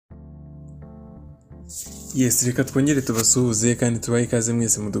Yes, reka twongere tubasuhuze kandi tubahe ikaze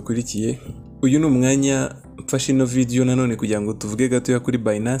mwese mudukurikiye. Uyu ni umwanya mfashe ino video nanone kugira ngo tuvuge gato ya kuri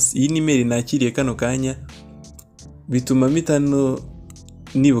Binance. Iyi ni email nakiriye kano kanya bituma mitano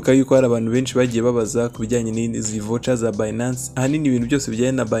nibuka yuko hari abantu benshi bagiye babaza ku bijyanye n'izi voucher za Binance. Ahanini ibintu byose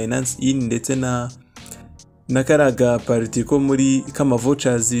bijyanye na Binance in ndetse na karaga party ko muri kama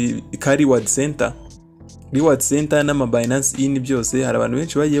vouchers ka reward center. Reward center n'ama Binance in byose hari abantu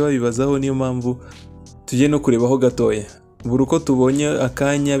benshi bagiye babibazaho, niyo mpamvu tujye no kurebaho gatoya. Buri uko tubonye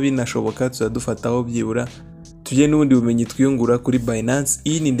akanya binashoboka tuzadufataho byibura tujye n'ubundi bumenyi twiyungura kuri Binance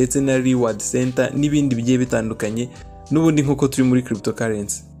in ndetse na reward center n'ibindi bigiye bitandukanye, n'ubundi nkuko turi muri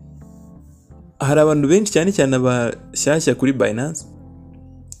cryptocurrency. Hari abantu benshi cyane cyane abashyashya kuri Binance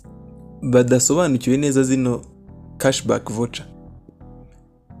badasobanukiwe neza zino cashback voucher,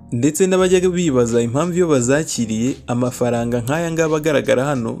 ndetse n'abajya bibaza impamvu iyo bazakiriye amafaranga nk'aya ngaba agaragara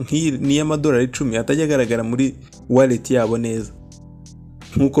hano ni y'amadolari 10 atajya agaragara muri wallet yabo neza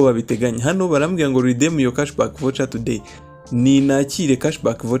nkuko babiteganya. Hano barambwira ngo redeem your cashback voucher today, ni nakire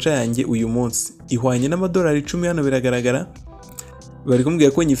cashback voucher yanjye uyu munsi ihwanye n'amadolari 10. Hano biragaragara bari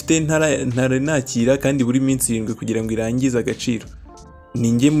kumbwira ko nyifite ntare nakira kandi buri minsi 7 kugira ngo irangize agaciro.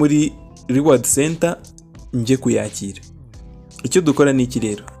 Ninjye muri reward center nje kuyakira. Icyo dukora ni iki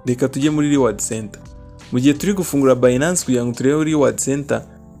rero, reka tujye muri reward center. Mu gihe turi gufungura Binance kugira ngo turebe reward center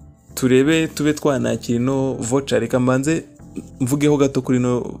turebe tube twanakira no voucher, reka mbanze mvugeho gato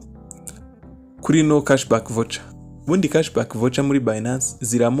kuri no cashback voucher. Bundi cashback voucher muri Binance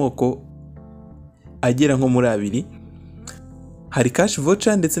ziramoko agera nko muri 2. Hari cash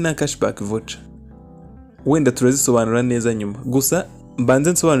voucher ndetse na cashback voucher, wenda turazisobanura neza nyuma. Gusa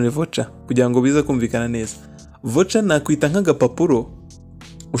mbanze nsobanure voucher kugira ngo biza kumvikana neza. Voucher nakwita nk'agapapuro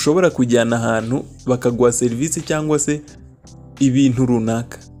ushobora kujyana ahantu bakaguha service cyangwa se ibintu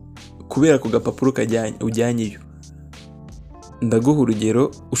runaka kubera ko gapapuro ujyanyeyo. Ndaguha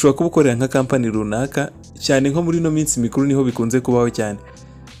urugero, ushobora kuba ukorera nka company runaka, cyane nko muri no minsi mikuru niho bikunze kubaho cyane.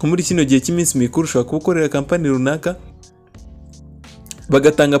 Nko muri kino gihe cy'iminsi mikuru ushobora kuba ukorera company runaka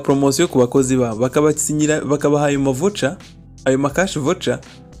bagatanga promotion ku bakozi babo, bakabasinyira bakabaha ayo voucher, ayo cash voucher,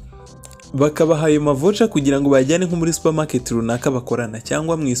 bakabaha ayo voucher kugira ngo bajyane nko muri supermarket runaka bakorana,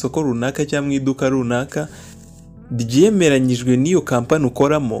 cyangwa mu isoko runaka cyangwa mu iduka runaka ryemeranyijwe n'iyo company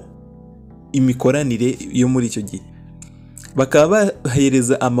ukoramo imikoranire yo muri icyo gihe. Bakaba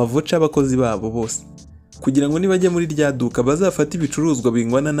bahereza voucher abakozi babo bose kugira ngo nibajya muri rya duka bazafata ibicuruzwa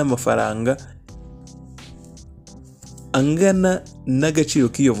bingwana n'amafaranga angana n'agaciro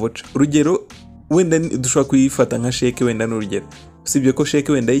k'iyo voucher. Urugero, wenda dushobora kuyifata nka sheke, wenda n'urugero, usibye ko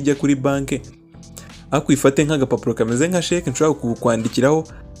sheke wenda ijya kuri banke, akwifate nk'agapapuro kameze nka sheke nshobora kukwandikiraho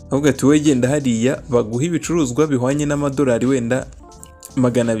avuga ati wowe genda hariya baguha ibicuruzwa bihwanye n'amadolari wenda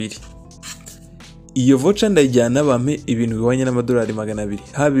 200. Iyo voucher ndayijyana bampe ibintu bihwanye n'amadolari 200,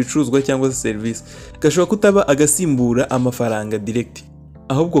 haba ibicuruzwa cyangwa se service. Gashobora kutaba agasimbura amafaranga direct,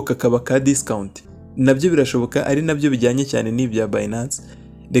 ahubwo kakaba ka discount. Nabyo birashoboka, ari nabyo bijyanye cyane n'ibya Binance.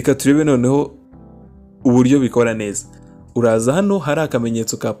 Reka turebe noneho uburyo bikora neza. Uraza hano hari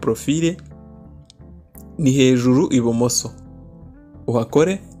akamenyetso ka profile, ni hejuru ibumoso,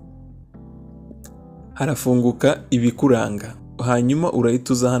 uhakore harafunguka ibikuranga. Hanyuma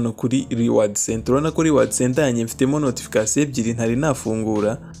urahita hano kuri reward center. Urabona ko reward center yanjye mfitemo notification 2 ntari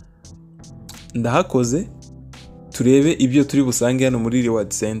nafungura. Ndahakoze turebe ibyo turi busange hano muri reward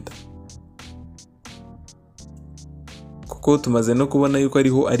center, kuko tumaze no kubona yuko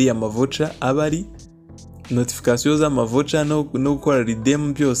ariho ari voucher abari notification za voucher no gukora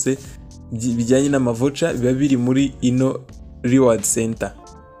redeem byose bijyanye na voucher biba biri muri ino reward center.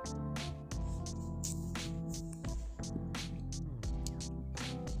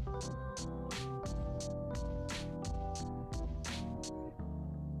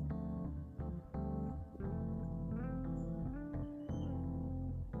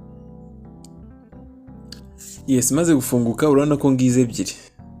 Yes, maze gufunguka urabona ko ngize 2.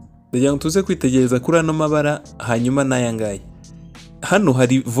 Ndagira ngo tuze kwitegereza kuri ano mabara hanyuma n'ayangaya. Hano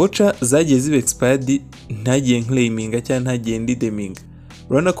hari voucher zagiye zibe expired ntagiye claiming cyangwa ntagiye redeeming.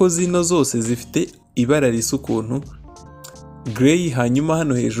 Urabona ko zino zose zifite ibara risa ukuntu gray, hanyuma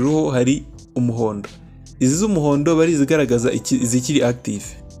hano hejuru ho hari umuhondo. Izi z'umuhondo bari zigaragaza izikiri active.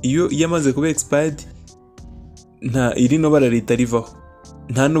 Iyo yamaze kuba expired nta irino bara ritarivaho,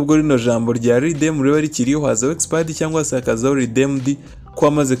 nta nubwo rino jambo rya redeem riba rikiriho, hazaho expired cyangwa se hakazaho redeemed ko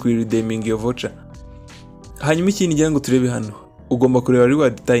amaze kuri redeeming iyo voucher. Hanyuma ikindi ngira ngo turebe hano, ugomba kureba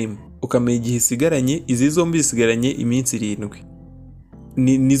reward time ukamenya igihe isigaranye. Izi zombi isigaranye iminsi 7.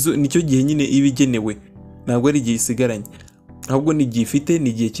 Nicyo gihe nyine ibigenewe, ntabwo ari igihe isigaranye, ahubwo ni igihe ifite, ni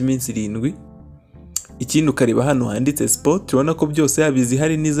igihe cy'iminsi 7. ikindi ukareba hano handitse spot, urabona ko byose yaba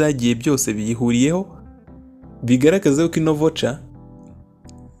izihari n'izagiye byose biyihuriyeho, bigaragaza ko ino voucher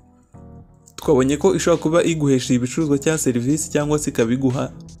twabonye ko ishobora kuba iguhesha ibicuruzwa cyangwa serivisi cyangwa se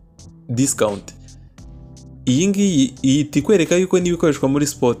ikabiguha discount. Iyi ngiyi ihita ikwereka yuko n'ibikoreshwa muri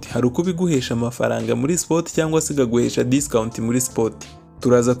spot hari uko biguhesha amafaranga muri spot cyangwa se ikaguhesha discount muri spot.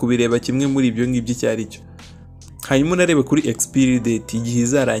 Turaza kubireba kimwe muri ibyo ngibyo icyo ari cyo. Hanyuma unarebe kuri expiry date, igihe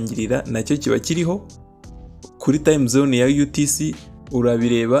izarangirira nacyo kiba kiriho. Kuri time zone ya UTC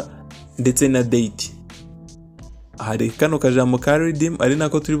urabireba ndetse na date. Hari kano kajambo ka redeem ari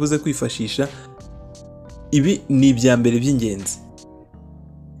nako turi buze kwifashisha. Ibi ni ibya mbere by'ingenzi.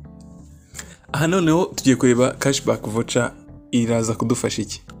 Aha noneho tugiye kureba cashback voucher iraza kudufasha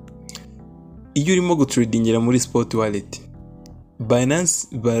iki. Iyo urimo gutradingira muri spot wallet, Binance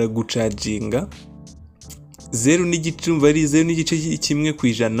baragucharginga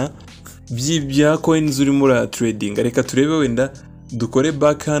 0.1% by'ibya coins urimo ura trading. Reka turebe wenda dukore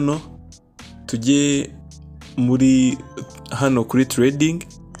back hano, tujye muri hano kuri trading,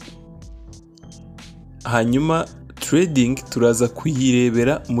 hanyuma trading turaza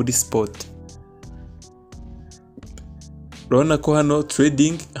kuyirebera muri spot. Urabona ko hano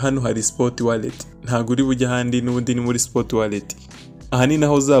trading, hano hari spot wallet, ntabwo uri bujya handi n'ubundi ni muri spot wallet. Aha ni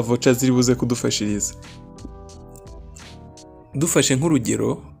naho za voucher ziri buze kudufashiriza. Dufashe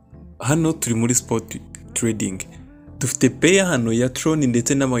nk'urugero, hano turi muri spot trading, dufite pair hano ya Tron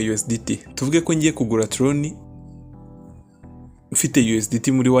ndetse n'ama USDT. Tuvuge ko ngiye kugura Tron mfite USDT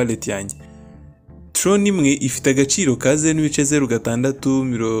muri wallet yanjye. Tron imwe ifite agaciro ka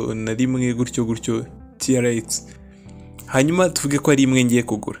 0.0601 gutyo TRX. Hanyuma tuvuge ko ari imwe ngiye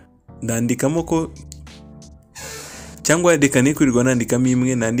kugura, ndandikamo ko, cyangwa reka nikurirwa nandikamo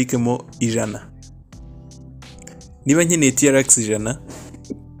imwe, nandikemo 100. Niba nkeneye TRX 100,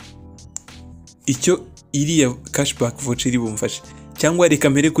 icyo iriya cashback voucher iri bumfashe, cyangwa reka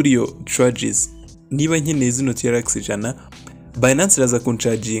mpere kuri iyo charges. Niba nkeneye zino TRX 100, Binance iraza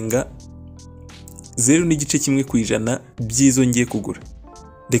kuncharginga 0.1% by'izo ngiye kugura.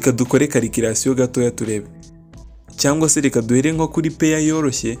 Reka dukore calculation gatoya turebe, cyangwa se reka duhere nko kuri pair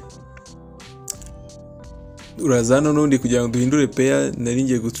yoroshye. Uraza hano n'undi kugira ngo duhindure pair nari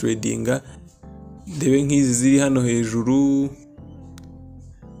ngiye gutradinga, ndebe nk'izi ziri hano hejuru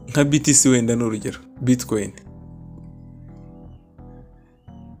nka BTC wenda n'urugero,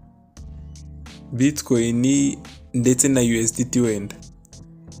 Bitcoin ndetse na USDT wenda.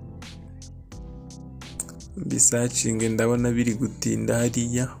 Bisearching ndabona biri gutinda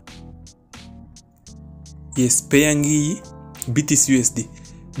hariya. Yes, pair ngiyi BTC USD.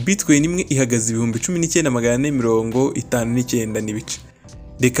 Bitcoin imwe ihagaze 19,459 n'ibice.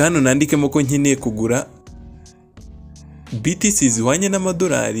 Reka hano nandikemo ko nkeneye kugura BTC zihwanye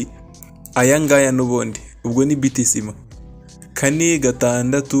n'amadolari aya ngaya n'ubundi. Ubwo ni BTC imwe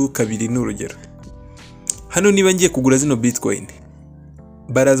 462 n'urugero. Hano niba ngiye kugura zino Bitcoin,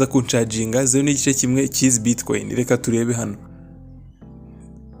 baraza kuncharginga 0.1 cy'izi Bitcoin. Reka turebe hano.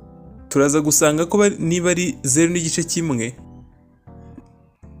 Turaza gusanga ko niba ari 0.1,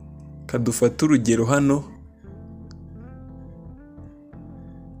 kadufata urugero hano,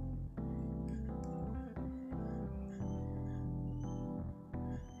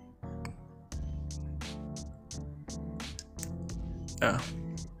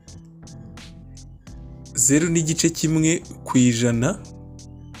 zeru n'igice kimwe ku ijana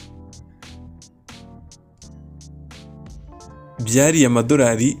byari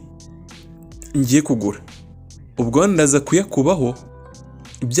amadolari ngiye kugura. Ubwo ndaza kuyakubaho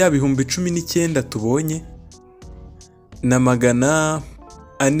bya bihumbi 19 tubonye na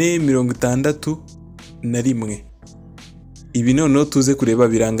 461. Ibi noneho tuze kureba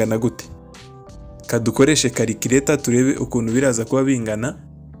birangana gute. Kadukoreshe calculator turebe ukuntu biraza kuba bingana.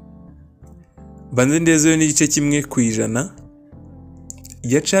 Banze ndezeyo n'igice kimwe ku ijana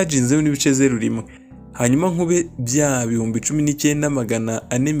ya charginze n'ibice 0.1. Hanyuma nkube bya bihumbi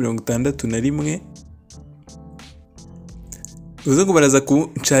 19,461. Uzo ngo baraza ku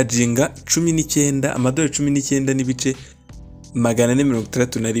charginga 19 amadolari 19 n'ibice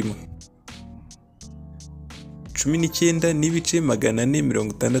 461. 19 n'ibice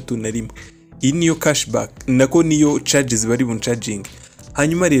 461. Iyi niyo cashback, nako niyo charges bari buncharging.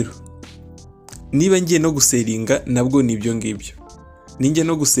 Hanyuma rero niba ngiye no guseringa nabwo nibyo ngibyo. Ninjye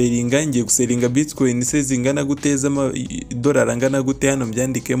no guseringa, ngiye guseringa Bitcoin se zingana guteza $, angana gute, hano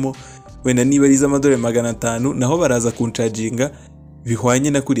mbyandikemo wenda niba ari z'amadolari 500, naho baraza kuncharginga bihwanye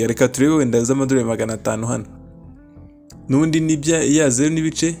na kuri. Reka turebe wenda z'amadolari 500 hano. Nundi nibya ya 0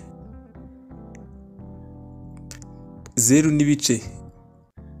 n'ibice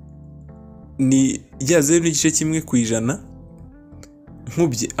ni rya 0.1%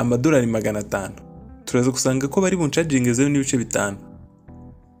 nkubye amadolari 500, turaza gusanga ko bari buncharginge 0.5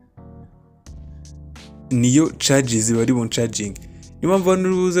 niyo charges bari buncharginge. Niyo mpamvu hano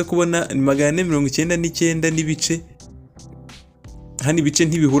urubuze kubona 499 n'ibice, hano ibice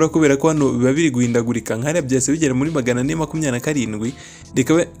ntibihura kubera ko hano biba biri guhindagurika, nk'ariya byase bigera muri 427.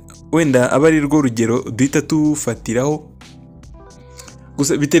 Reka wenda aba ari rwo rugero duhita tufatiraho,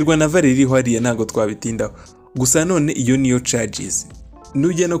 gusa biterwa na valeur iriho hariya ntago twabitindaho. Gusa none iyo niyo charges.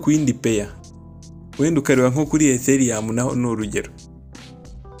 Nujya no ku yindi pair wenda ukareba nko kuri Ethereum, naho ni urugero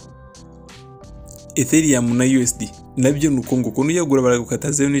Ethereum na USD nabyo nuko nguko nuyagura baragukata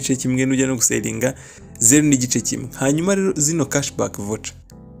 0.1, nujya no guselinga 0.1. hanyuma rero zino cashback voucher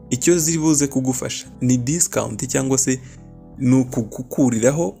icyo ziri buze kugufasha ni discount cyangwa se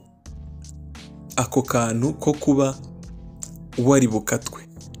nukukuriraho ako kantu ko kuba wari bukatwe.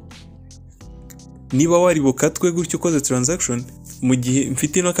 Niba wari bukatwe gutyo ukoze transaction mu gihe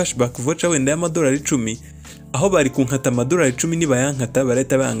mfite ino cashback voucher wenda y'amadolari 10, aho bari kunkata amadolari 10 niba yankata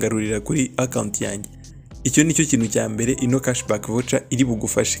barahita bangarurira kuri account yanjye. Icyo nicyo kintu cya mbere ino cashback voucher iri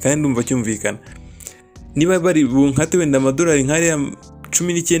bugufashe, kandi ndumva cyumvikana. Niba bari bunkate wenda amadolari nk'ariya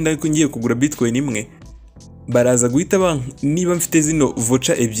 19 ariko ngiye kugura bitcoin imwe, baraza guhita niba mfite zino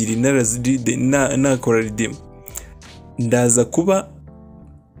voucher ebyiri nakora redeem, ndaza kuba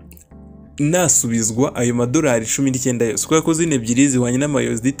nasubizwa ayo madolari 19 yose, kuko ko zine ebyiri zihwanye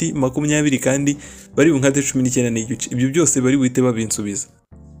n'amayosdt 20 kandi bari bunkate 19 n'igice. Ibyo byose bari buhite babinsubiza.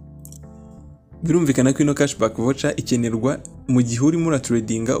 Birumvikana ko ino cashback voucher ikenerwa mu gihe urimo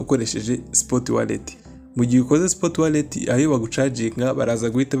uratradinga ukoresheje spot wallet. Mu gihe ukoze spot wallet ayo bagucharginga baraza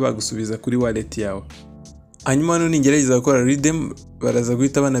guhita bagusubiza kuri wallet yawe. Hanyuma hano ningerageza gukora redeem baraza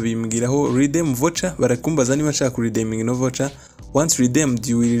guhita banabimbwiraho redeem voucher, barakumbaza niba nshaka redeeming no voucher. Once redeemed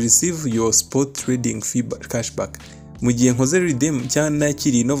you will receive your spot trading fee cashback. Mu gihe nkoze redeem cyangwa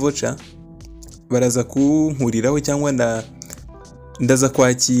nakiri no voucher baraza kunkuriraho cyangwa ndaza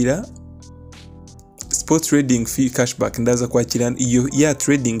kwakira spot trading fee cashback, ndaza kwakira iyo ya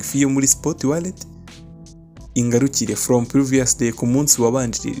trading fee yo muri spot wallet ingarukire from previous day ku munsi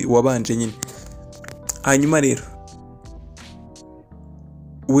wabanje nyine. Hanyuma rero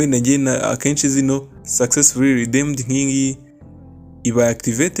wenda ngena akenshi zino successfully redeemed nk'ingi iba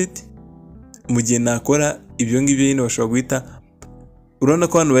activated mu gihe nakora ibyo ngibyo nyine bashobora guhita, urabona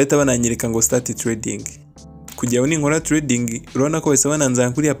ko hano bahita bananyereka ngo start trading. Kugira ngo ninkora trading urabona ko bahise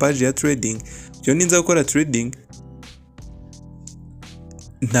bananzana kuri ya page ya trading. Cyo ninza gukora trading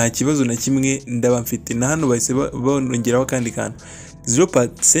nta kibazo na kimwe ndaba mfite, na hano bahise bonongeraho kandi kantu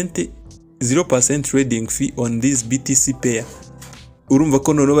 0% trading fee on this BTC pair. Urumva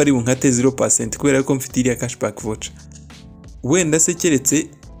ko none bari bunkate 0% kubera ko mfite iriya cashback voucher. Wenda se keretse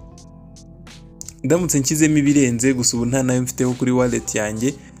ndamutse nkizemo ibirenze, gusa ubu nta nayo mfiteho kuri wallet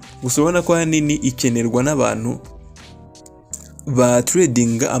yanjye. Gusa ubona ko hanini ikenerwa n'abantu ba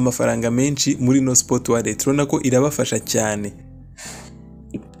trading amafaranga menshi muri no spot wallet, urabona ko irabafasha cyane.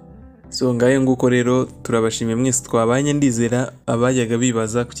 So ngayo nguko rero turabashimiye mwese twabanye, ndizera abajyaga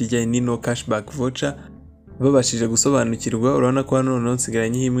bibaza ku kijyanye n'ino cashback voucher babashije gusobanukirwa. Urabona ko hano none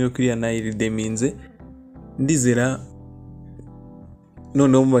nsigaranye imwe kuri ya nayiredeminze, ndizera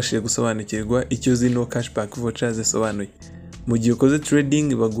noneho mubashije gusobanukirwa icyo zino cashback voucher zisobanuye. Mu gihe ukoze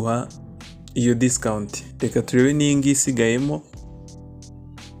trading baguha iyo discount. Reka turebe n'ingi isigayemo,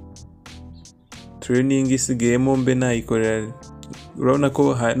 mbe nayikorera. Urabona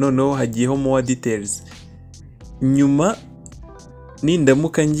ko noneho hagiyeho more details. Nyuma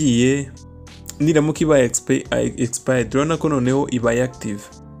nindamuka iba expired, urabona ko noneho iba active.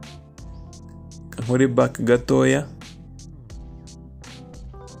 Nkore back gatoya,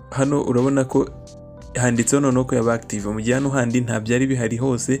 hano urabona ko handitseho noneho ko yaba active, mu gihe hano handi nta byari bihari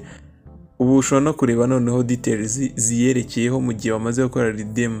hose. Ubu ushobora no kureba noneho details ziyerekeyeho mu gihe wamaze gukora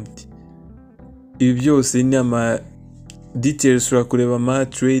redeemed. Ibi byose ni ama details ushobora kureba ama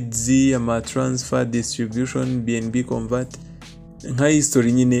trades, ama transfer, distribution, BNB convert, nka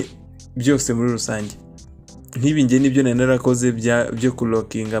history nyine byose muri rusange. Nk'ibi nge nibyo narakoze byo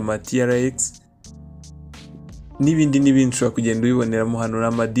kulokinga ama TRX n'ibindi ushobora kugenda ubiboneramo hano,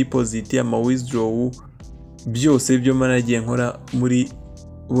 ama deposit, ama withdraw, byose byo managiye nkora muri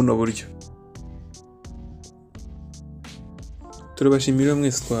buno buryo. Turabashimira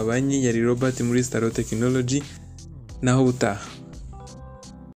mwese twabanye, yari Robert muri Staro Technology, naho butaha.